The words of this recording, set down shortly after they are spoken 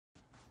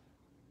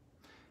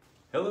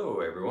Hello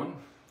everyone,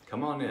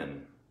 come on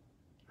in.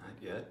 Not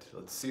yet,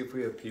 let's see if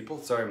we have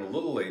people. Sorry, I'm a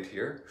little late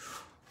here.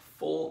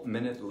 Full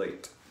minute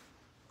late.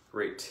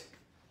 Great.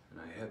 And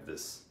I have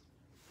this,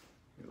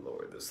 let me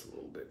lower this a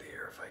little bit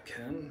here if I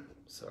can.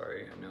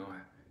 Sorry, I know.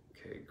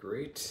 Okay,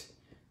 great,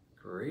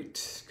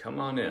 great. Come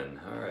on in,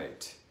 all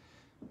right.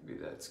 Maybe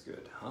that's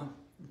good, huh?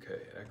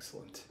 Okay,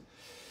 excellent.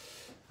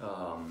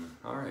 All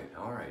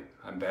right.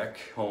 I'm back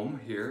home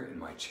here in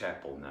my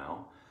chapel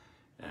now,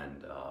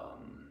 and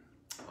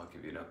I'll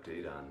give you an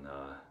update on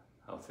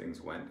how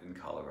things went in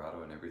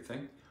Colorado and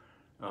everything.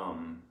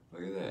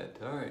 Look at that.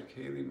 All right,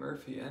 Kaylee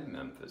Murphy and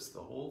Memphis. The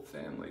whole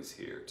family's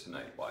here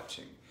tonight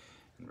watching.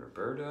 And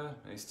Roberta,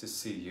 nice to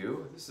see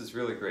you. This is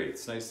really great.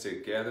 It's nice to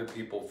gather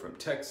people from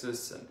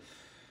Texas and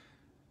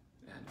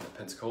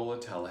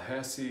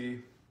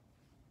Pensacola-Tallahassee,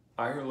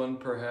 Ireland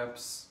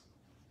perhaps,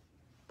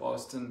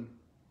 Boston,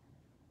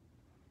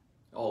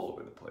 all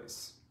over the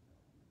place.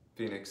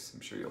 Phoenix,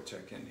 I'm sure you'll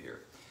check in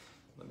here.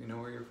 Let me know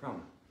where you're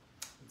from.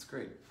 That's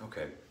great.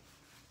 Okay.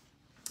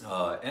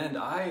 And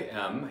I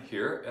am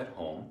here at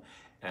home,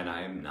 and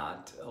I am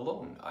not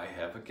alone. I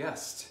have a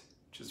guest,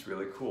 which is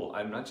really cool.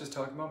 I'm not just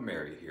talking about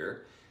Mary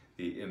here,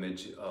 the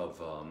image of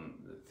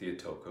the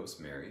Theotokos,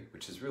 Mary,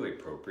 which is really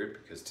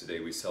appropriate because today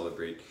we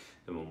celebrate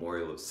the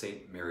memorial of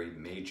Saint Mary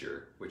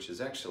Major, which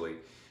is actually,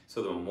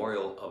 so the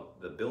memorial of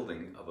the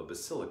building of a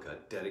basilica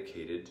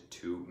dedicated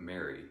to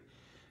Mary.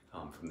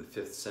 From the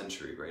 5th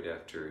century, right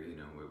after,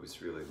 it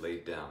was really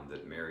laid down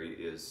that Mary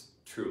is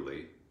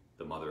truly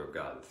the Mother of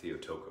God, the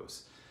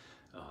Theotokos.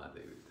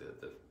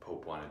 The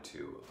Pope wanted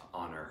to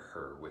honor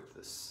her with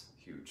this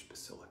huge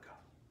basilica.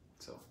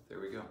 So there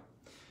we go.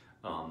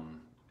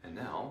 And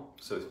now,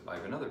 so I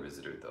have another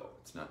visitor though.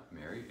 It's not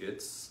Mary,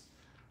 it's...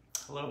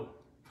 Hello.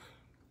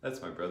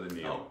 That's my brother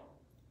Neil. Oh.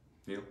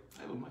 Neil?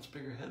 I have a much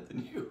bigger head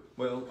than you.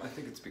 Well, I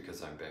think it's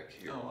because I'm back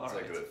here. Oh, it's all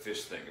like right. the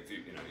fish thing. If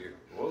you're,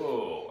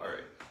 whoa, all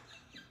right.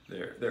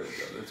 There we go.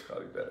 That's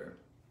probably better.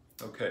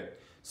 Okay.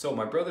 So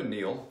my brother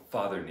Neil,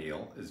 Father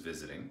Neil, is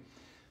visiting.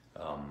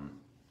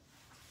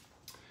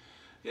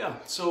 Yeah,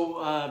 so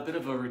a bit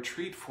of a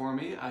retreat for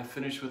me. I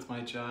finished with my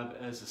job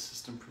as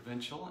assistant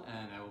provincial,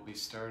 and I will be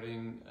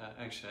starting,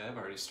 actually I have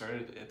already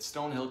started, at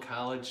Stonehill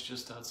College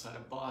just outside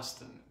of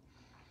Boston.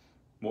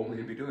 What will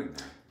you be doing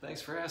there?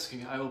 Thanks for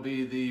asking. I will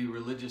be the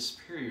religious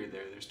superior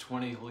there. There's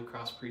 20 Holy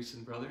Cross priests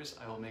and brothers.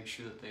 I will make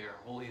sure that they are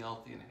wholly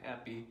healthy and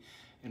happy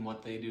in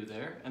what they do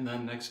there. And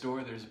then next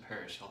door there's a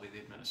parish. I'll be the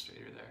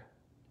administrator there.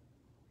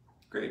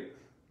 Great.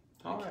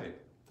 All right.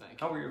 Thank you.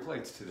 How were your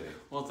flights today?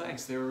 Well,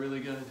 thanks. They were really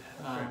good.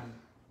 Okay.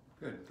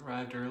 Good.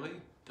 Arrived early.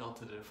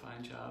 Delta did a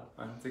fine job.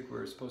 I don't think we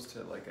were supposed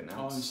to announce.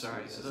 Oh, I'm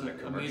sorry. This isn't a A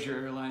commercial. major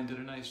airline did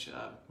a nice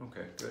job.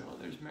 Okay, good. Oh,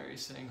 there's Mary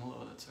saying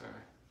hello. That's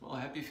well,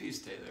 happy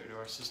feast day there to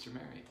our sister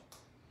Mary.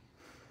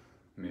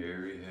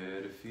 Mary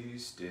had a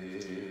feast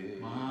day,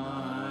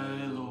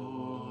 My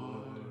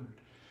Lord.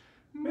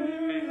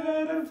 Mary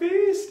had a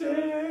feast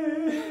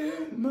day,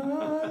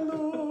 my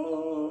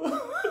Lord.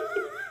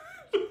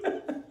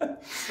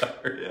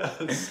 Sorry.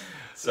 Yes.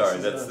 Sorry,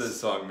 This that's is the us.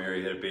 song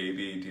Mary Had a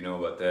Baby. Do you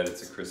know about that?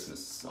 It's a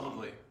Christmas song.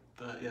 Lovely.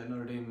 But yeah,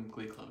 Notre Dame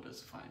Glee Club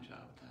does a fine job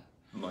with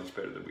that. Much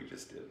better than we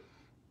just did.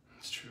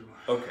 It's true.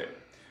 Okay,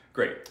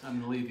 great. I'm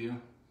gonna leave you.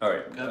 All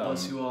right. God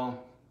bless you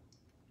all.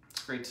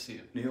 It's great to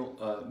see you.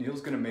 Neil's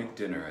gonna make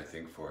dinner, I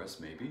think, for us,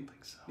 maybe. I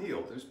think so.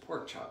 Neil, there's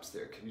pork chops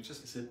there. Can you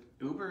just... Is it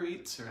Uber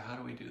Eats or how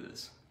do we do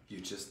this? You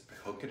just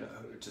hook it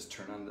up, just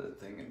turn on the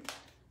thing and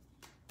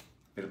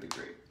it'll be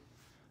great.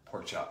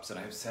 Pork chops, and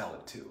I have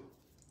salad too.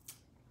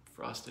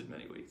 Frosted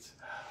many wheats.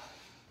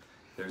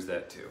 There's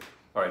that too.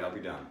 All right, I'll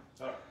be down.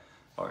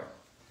 All right,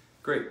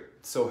 great.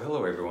 So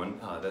hello everyone,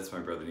 that's my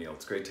brother Neil.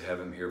 It's great to have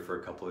him here for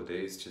a couple of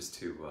days just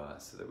to,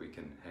 so that we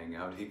can hang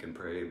out, he can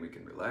pray and we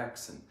can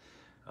relax, and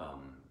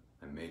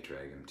I may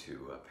drag him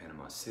to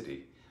Panama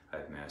City. I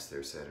have Mass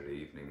there Saturday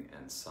evening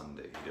and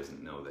Sunday. He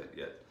doesn't know that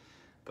yet,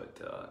 but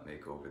may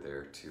go over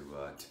there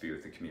to be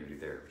with the community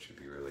there, which would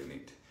be really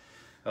neat.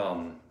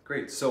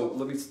 Great. So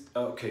let me.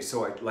 Okay.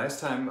 So last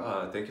time,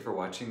 thank you for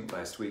watching.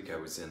 Last week I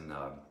was on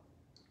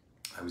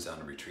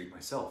a retreat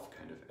myself,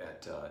 kind of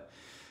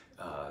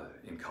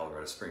in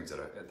Colorado Springs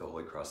at the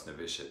Holy Cross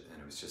Novitiate,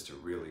 and it was just a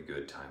really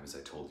good time, as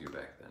I told you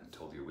back then.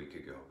 Told you a week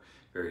ago.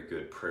 Very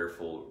good,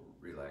 prayerful,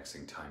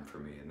 relaxing time for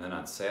me. And then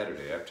on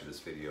Saturday, after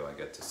this video, I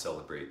got to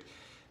celebrate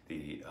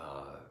the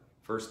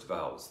first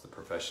vows, the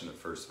profession of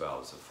first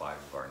vows of 5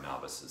 of our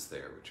novices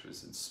there, which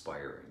was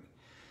inspiring.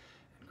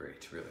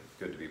 Great, really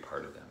good to be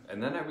part of them.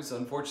 And then I was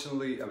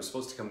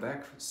supposed to come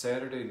back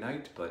Saturday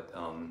night, but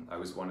I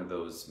was one of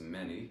those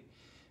many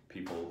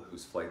people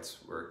whose flights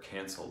were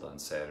canceled on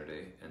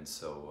Saturday, and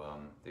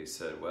so they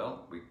said,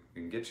 well, we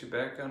can get you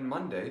back on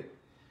Monday.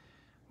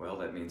 Well,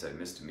 that means I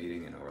missed a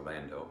meeting in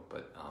Orlando,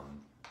 but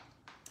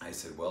I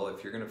said, well,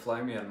 if you're gonna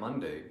fly me on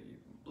Monday,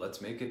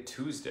 let's make it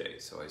Tuesday.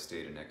 So I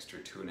stayed an extra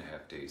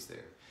 2.5 days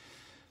there.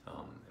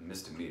 And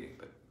missed a meeting,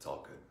 but it's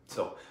all good.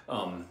 So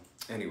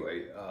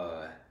anyway,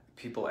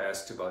 people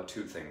asked about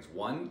 2 things.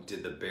 One,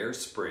 did the bear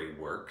spray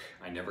work?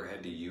 I never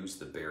had to use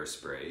the bear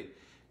spray.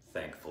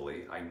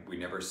 thankfully. We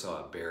never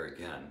saw a bear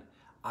again.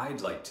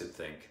 I'd like to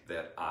think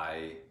that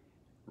I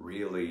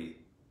really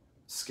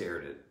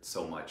scared it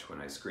so much when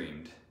I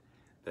screamed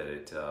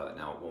that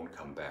now it won't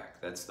come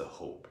back. That's the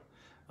hope.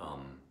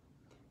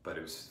 But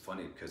it was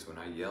funny because when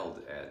I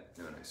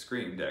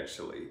screamed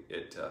actually,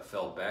 it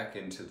fell back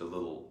into the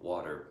little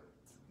water,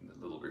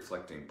 the little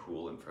reflecting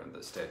pool in front of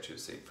the statue of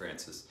St.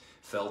 Francis,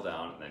 fell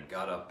down and then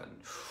got up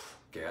and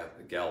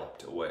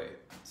galloped away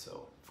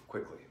so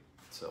quickly.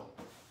 So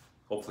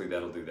hopefully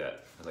that'll do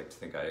that. I'd like to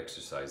think I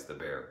exercised the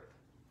bear.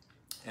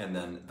 And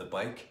then the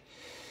bike,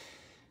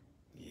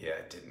 yeah,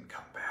 it didn't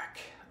come back.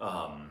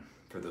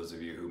 For those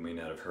of you who may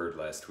not have heard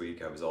last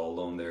week, I was all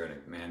alone there and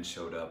a man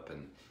showed up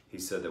and he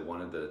said that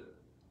one of the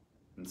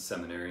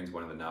seminarians,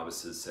 one of the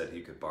novices, said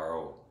he could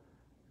borrow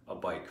a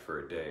bike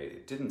for a day.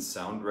 It didn't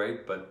sound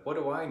right, but what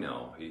do I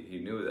know? He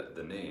knew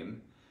the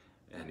name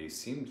and he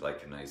seemed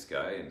like a nice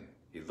guy and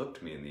he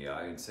looked me in the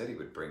eye and said he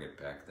would bring it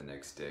back the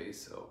next day.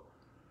 So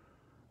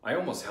I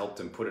almost helped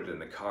him put it in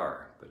the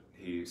car, but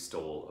he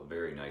stole a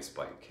very nice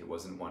bike. It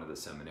wasn't one of the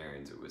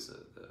seminarians, it was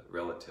a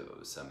relative of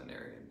a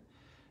seminarian.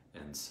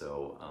 And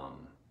so,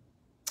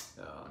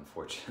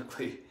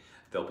 unfortunately,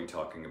 they'll be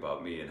talking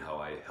about me and how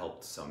I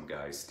helped some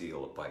guy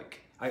steal a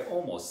bike. I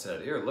almost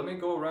said, here, let me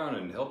go around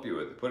and help you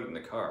with it, put it in the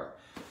car.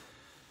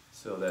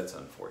 So that's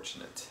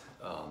unfortunate.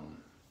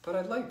 But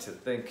I'd like to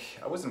think,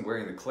 I wasn't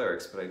wearing the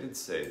clerics, but I did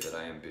say that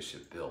I am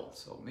Bishop Bill.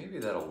 So maybe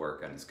that'll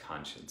work on his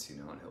conscience,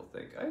 you know, and he'll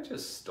think, I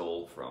just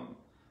stole from a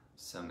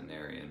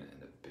seminarian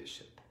and a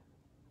bishop.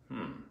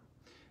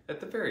 At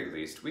the very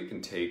least, we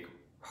can take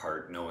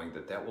heart knowing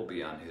that that will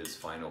be on his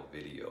final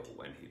video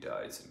when he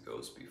dies and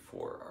goes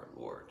before our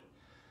Lord.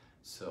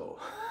 So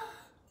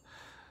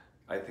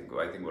I think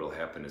what'll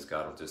happen is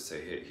God will just say,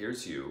 hey,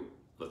 here's you.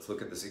 Let's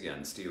look at this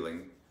again,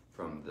 stealing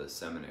from the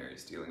seminary,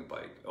 stealing a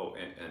bike,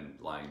 and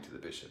lying to the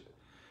bishop.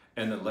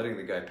 And then letting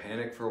the guy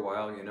panic for a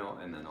while, you know,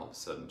 and then all of a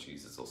sudden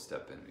Jesus will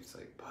step in and he's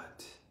like,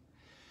 but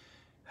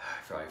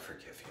I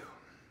forgive you,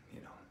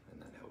 you know,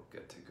 and then he'll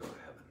get to go to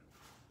heaven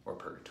or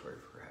purgatory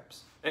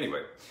perhaps.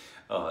 Anyway,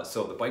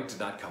 so the bike did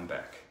not come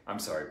back. I'm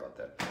sorry about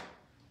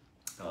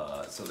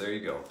that. So there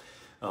you go.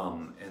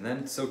 And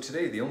then, so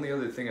today, the only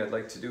other thing I'd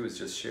like to do is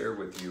just share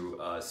with you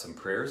some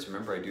prayers.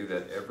 Remember, I do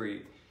that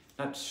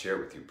not share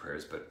with you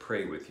prayers, but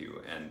pray with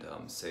you and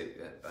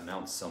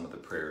announce some of the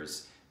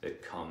prayers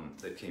that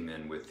came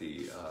in with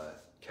the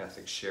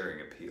Catholic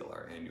Sharing Appeal,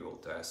 our annual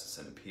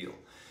diocesan appeal.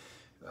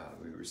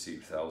 We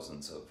received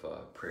thousands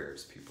of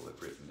prayers. People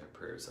have written their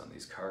prayers on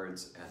these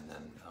cards, and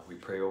then we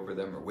pray over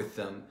them or with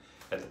them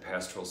at the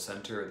pastoral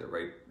center. They're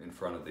right in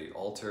front of the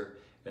altar,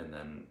 and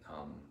then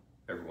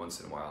every once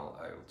in a while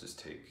I will just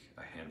take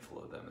a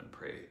handful of them and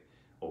pray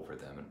over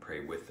them and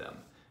pray with them.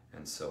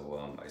 And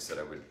so I said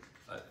I would,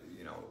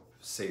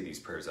 say these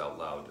prayers out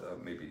loud,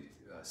 maybe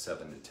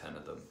 7 to 10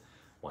 of them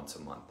once a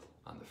month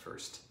on the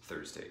first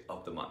Thursday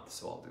of the month.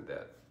 So I'll do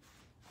that.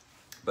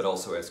 But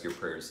also ask your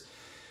prayers.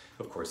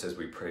 Of course, as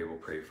we pray, we'll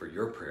pray for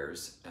your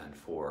prayers and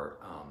for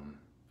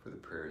the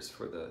prayers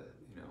for the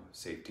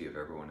safety of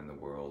everyone in the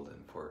world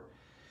and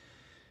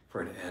for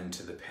an end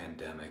to the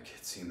pandemic.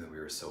 It seemed that we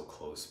were so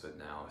close, but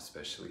now,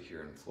 especially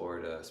here in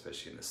Florida,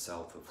 especially in the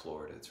south of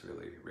Florida, it's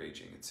really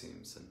raging, it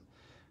seems. And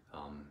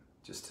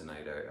just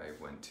tonight,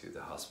 I went to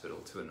the hospital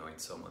to anoint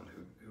someone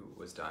who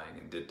was dying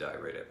and did die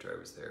right after I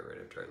was there,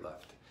 right after I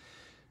left.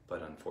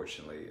 But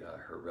unfortunately,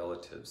 her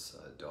relatives,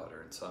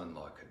 daughter and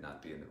son-in-law, could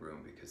not be in the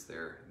room because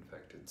they're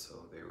infected, so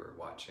they were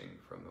watching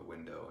from the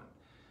window, and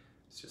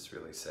it's just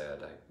really sad.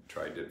 I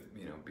tried to,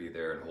 be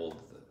there and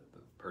hold the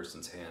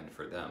person's hand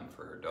for them,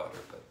 for her daughter,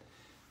 but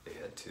they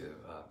had to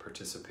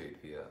participate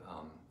via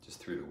just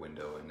through the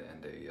window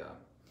and a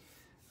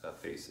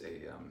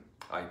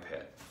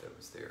iPad that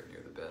was there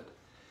near the bed.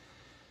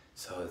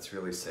 So it's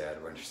really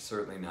sad. We're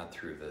certainly not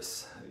through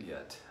this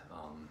yet,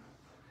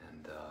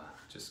 and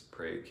just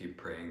keep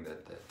praying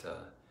that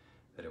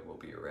it will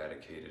be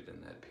eradicated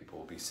and that people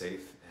will be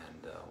safe,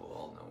 and we'll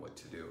all know what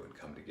to do and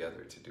come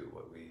together to do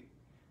what we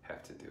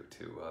have to do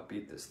to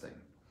beat this thing.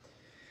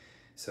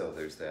 So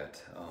there's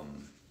that.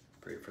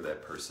 Pray for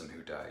that person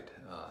who died.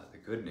 The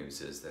good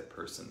news is that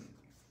person,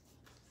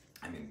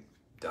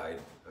 died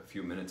a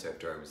few minutes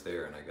after I was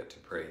there, and I got to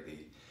pray the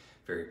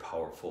very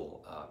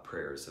powerful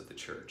prayers of the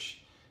church.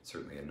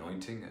 Certainly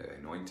anointing, I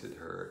anointed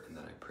her, and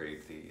then I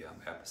prayed the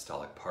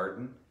apostolic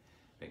pardon.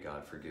 May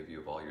God forgive you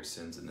of all your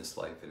sins in this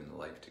life and in the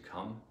life to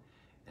come.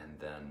 And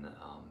then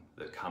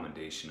the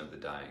commendation of the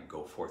dying.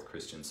 Go forth,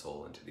 Christian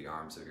soul, into the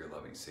arms of your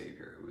loving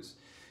Savior, who has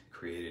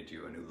created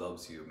you and who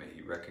loves you. May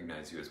he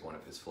recognize you as one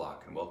of his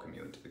flock and welcome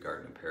you into the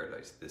garden of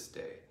paradise this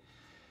day.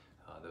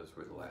 Those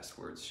were the last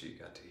words she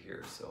got to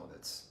hear, so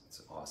it's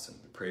awesome.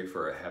 Pray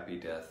for a happy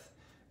death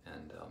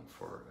and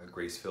for a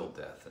grace-filled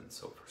death, and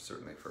so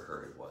certainly for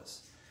her it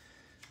was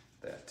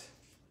that.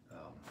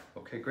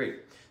 Okay,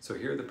 great. So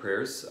here are the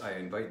prayers. I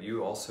invite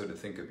you also to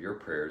think of your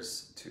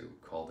prayers, to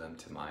call them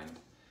to mind.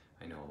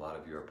 I know a lot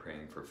of you are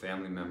praying for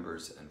family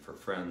members and for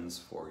friends,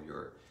 for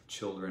your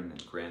children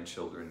and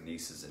grandchildren,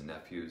 nieces and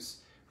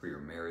nephews, for your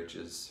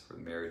marriages, for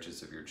the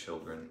marriages of your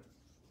children.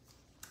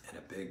 And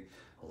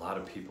a lot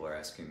of people are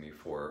asking me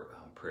for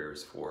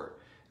prayers for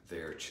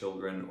their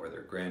children or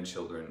their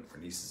grandchildren or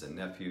nieces and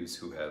nephews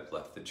who have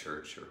left the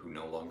church or who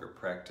no longer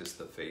practice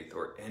the faith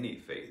or any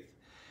faith.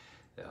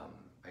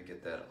 I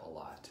get that a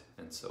lot,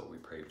 and so we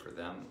pray for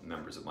them,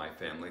 members of my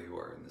family who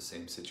are in the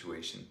same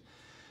situation,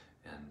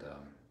 and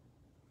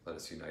let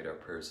us unite our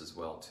prayers as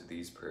well to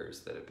these prayers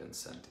that have been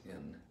sent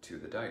in to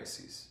the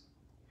diocese.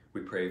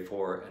 We pray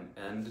for an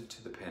end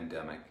to the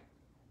pandemic,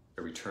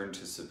 a return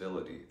to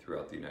civility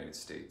throughout the United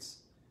States,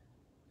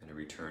 and a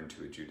return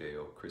to a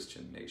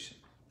Judeo-Christian nation.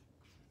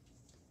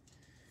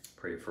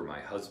 Pray for my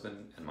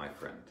husband and my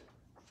friend,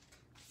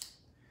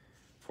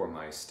 for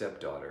my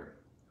stepdaughter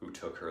who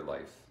took her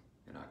life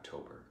in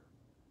October,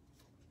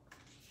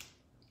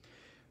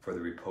 for the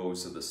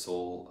repose of the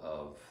soul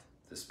of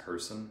this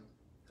person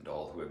and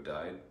all who have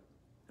died,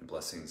 and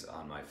blessings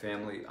on my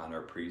family, on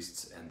our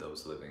priests, and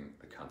those living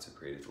the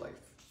consecrated life.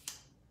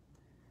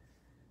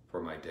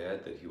 For my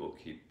dad, that he will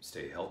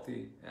stay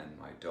healthy, and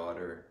my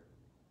daughter,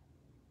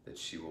 that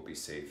she will be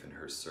safe in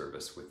her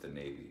service with the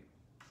Navy.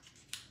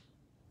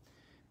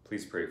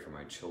 Please pray for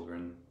my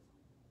children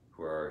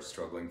who are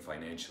struggling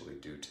financially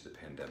due to the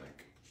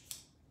pandemic,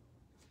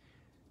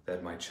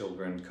 that my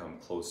children come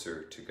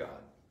closer to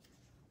God.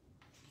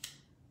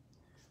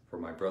 For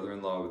my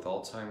brother-in-law with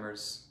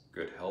Alzheimer's,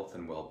 good health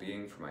and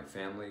well-being for my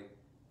family,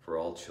 for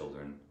all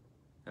children,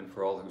 and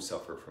for all who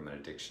suffer from an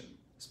addiction,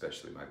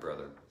 especially my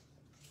brother.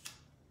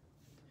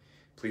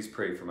 Please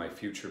pray for my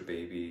future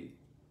baby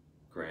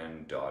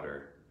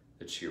granddaughter,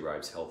 that she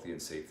arrives healthy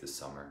and safe this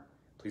summer.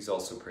 Please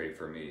also pray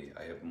for me.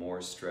 I have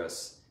more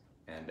stress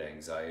and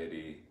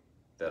anxiety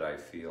that I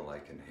feel I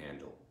can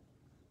handle.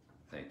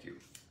 Thank you.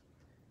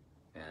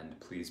 And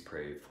please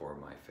pray for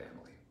my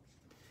family.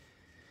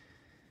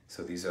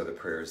 So these are the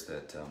prayers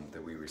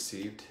that we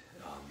received,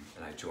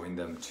 and I join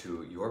them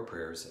to your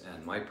prayers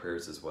and my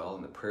prayers as well,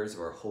 and the prayers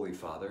of our Holy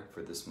Father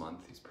for this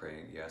month.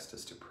 He asked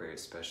us to pray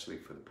especially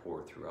for the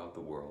poor throughout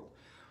the world,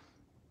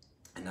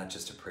 and not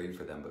just to pray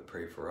for them, but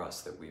pray for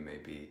us, that we may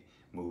be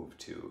moved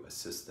to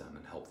assist them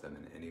and help them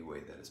in any way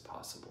that is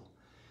possible.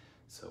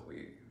 So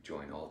we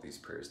join all these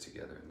prayers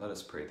together, and let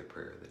us pray the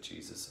prayer that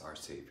Jesus, our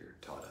Savior,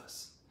 taught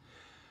us.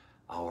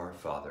 Our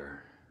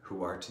Father,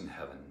 who art in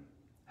heaven,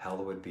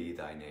 hallowed be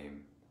thy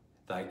name.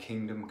 Thy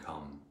kingdom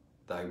come,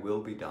 thy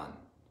will be done,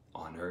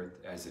 on earth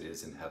as it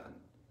is in heaven.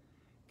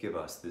 Give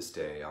us this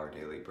day our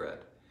daily bread,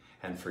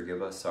 and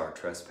forgive us our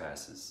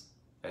trespasses,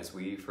 as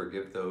we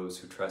forgive those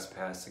who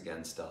trespass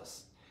against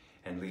us.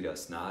 And lead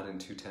us not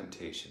into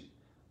temptation,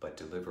 but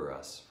deliver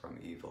us from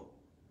evil.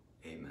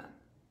 Amen.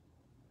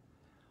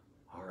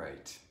 All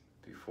right,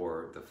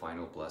 before the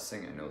final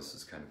blessing, I know this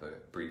is kind of a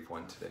brief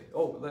one today.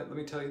 Oh, let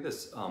me tell you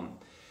this.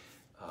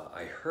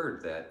 I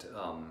heard that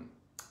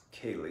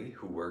Kaylee,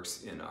 who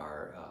works in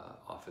our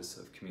Office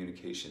of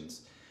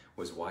Communications,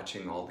 was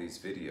watching all these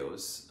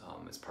videos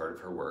as part of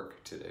her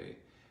work today.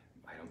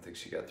 I don't think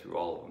she got through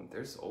all of them.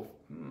 There's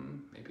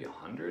maybe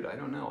 100, I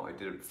don't know. I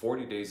did it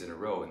 40 days in a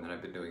row, and then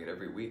I've been doing it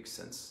every week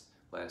since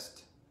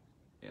last,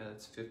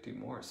 it's 50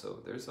 more. So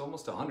there's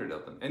almost 100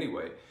 of them.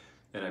 Anyway,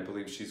 and I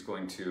believe she's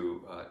going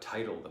to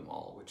title them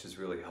all, which is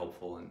really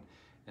helpful,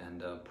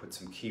 and put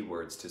some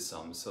keywords to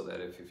some, so that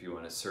if you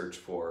want to search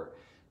for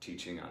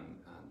teaching on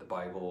the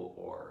Bible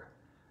or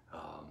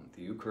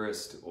the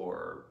Eucharist,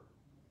 or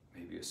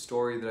maybe a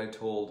story that I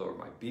told, or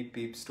my beep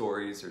beep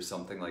stories or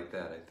something like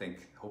that, I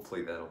think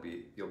hopefully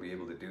you'll be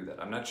able to do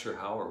that. I'm not sure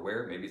how or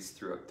where. Maybe it's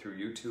through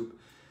YouTube.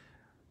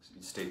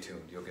 Stay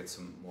tuned. You'll get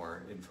some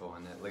more info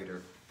on that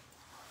later.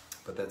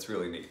 But that's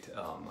really neat.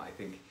 I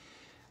think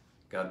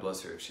God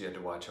bless her if she had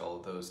to watch all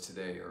of those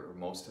today, or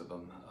most of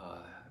them.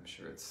 I'm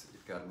sure it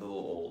got a little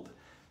old.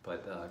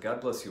 But God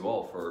bless you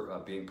all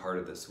for being part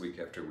of this week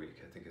after week.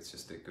 I think it's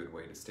just a good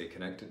way to stay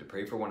connected, to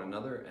pray for one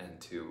another,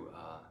 and to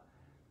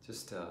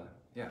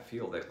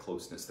feel that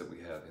closeness that we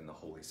have in the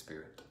Holy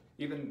Spirit.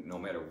 Even no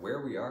matter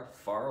where we are,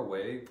 far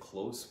away,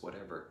 close,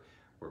 whatever,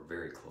 we're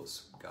very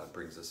close. God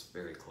brings us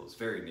very close,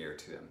 very near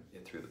to Him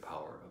through the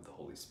power of the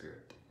Holy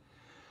Spirit.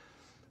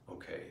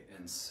 Okay,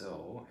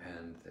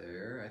 and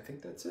there, I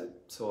think that's it.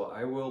 So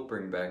I will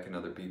bring back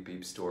another beep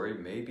beep story,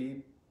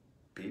 maybe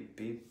Beep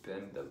Beep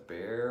and the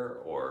bear,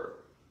 or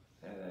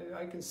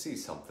I can see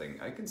something.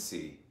 I can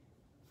see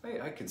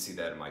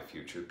that in my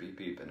future. Beep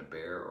Beep and a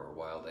bear, or a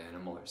wild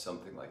animal, or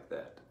something like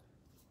that.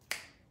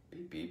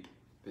 Beep Beep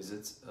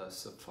visits a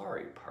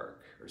safari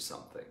park or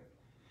something.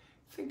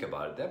 Think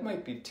about it. That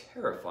might be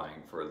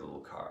terrifying for a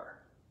little car.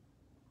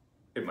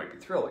 It might be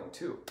thrilling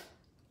too.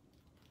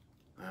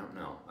 I don't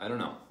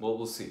know. Well,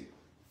 we'll see.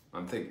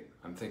 I'm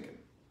thinking.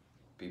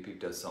 Beep Beep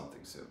does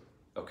something soon.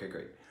 Okay,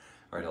 great.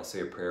 All right, I'll say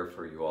a prayer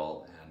for you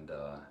all, and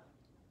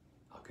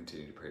I'll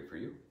continue to pray for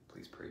you.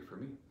 Please pray for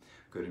me.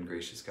 Good and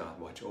gracious God,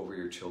 watch over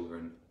your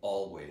children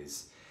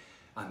always.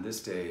 On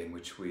this day in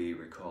which we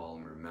recall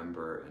and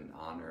remember and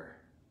honor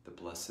the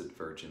Blessed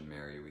Virgin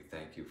Mary, we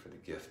thank you for the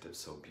gift of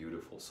so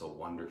beautiful, so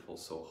wonderful,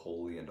 so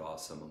holy and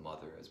awesome a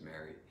mother as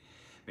Mary.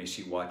 May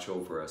she watch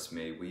over us.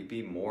 May we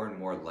be more and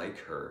more like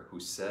her, who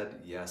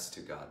said yes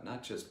to God,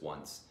 not just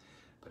once,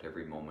 but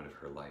every moment of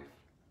her life.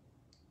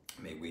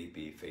 May we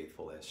be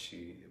faithful as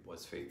she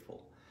was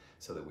faithful,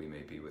 so that we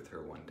may be with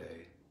her one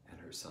day and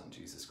her Son,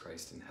 Jesus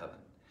Christ, in heaven.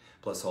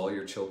 Bless all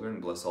your children,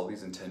 bless all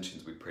these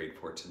intentions we prayed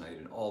for tonight,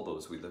 and all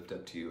those we lift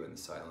up to you in the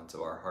silence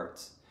of our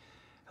hearts.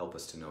 Help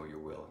us to know your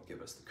will and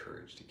give us the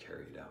courage to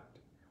carry it out.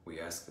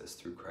 We ask this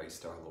through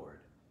Christ our Lord.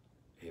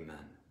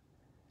 Amen.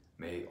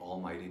 May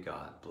Almighty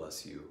God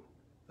bless you,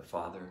 the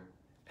Father,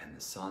 and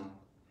the Son,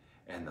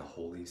 and the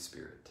Holy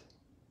Spirit.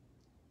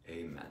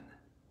 Amen.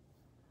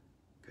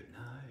 Good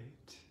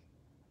night.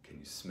 Can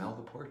you smell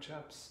the pork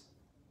chops?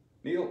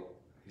 Neil?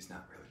 He's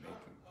not really making...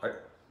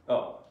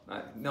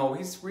 no,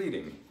 he's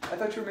reading. I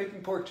thought you were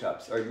making pork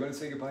chops. Are you going to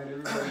say goodbye to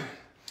everybody?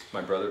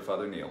 My brother,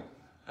 Father Neil.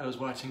 I was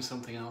watching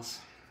something else.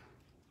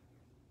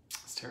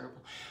 It's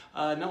terrible.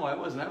 No, I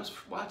wasn't. I was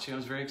watching. I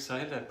was very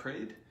excited. I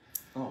prayed.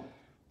 Oh.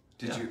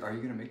 Are you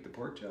going to make the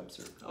pork chops?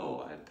 Or?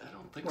 Oh, I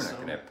don't think We're so. not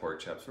going to have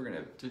pork chops. We're going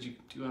to have... Do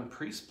you want a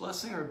priest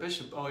blessing or a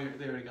bishop? Oh,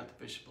 they already got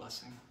the bishop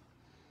blessing.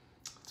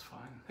 That's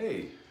fine.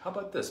 Hey, how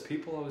about this?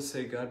 People always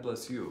say, God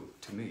bless you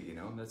to me, you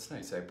know? That's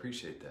nice. I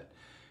appreciate that.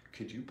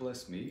 Could you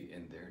bless me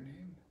in their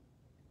name?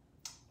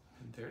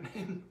 In their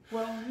name?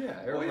 Well,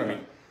 yeah. Oh, yeah.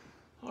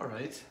 All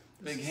right.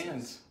 Big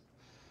hands.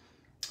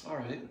 All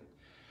right.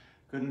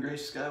 Good and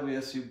gracious God, we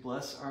ask you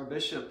bless our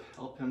bishop.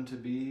 Help him to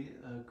be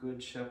a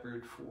good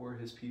shepherd for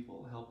his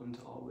people. Help him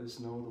to always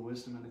know the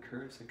wisdom and the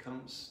courage that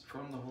comes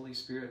from the Holy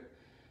Spirit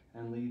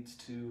and leads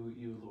to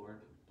you, Lord.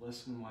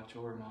 Bless him and watch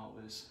over him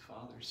always,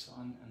 Father,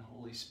 Son, and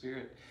Holy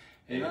Spirit.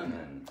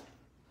 Amen.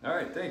 All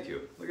right, thank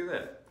you. Look at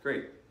that.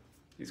 Great.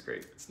 He's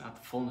great. It's not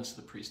the fullness of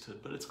the priesthood,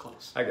 but it's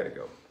close. I gotta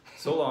go.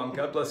 So long.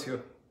 God bless you.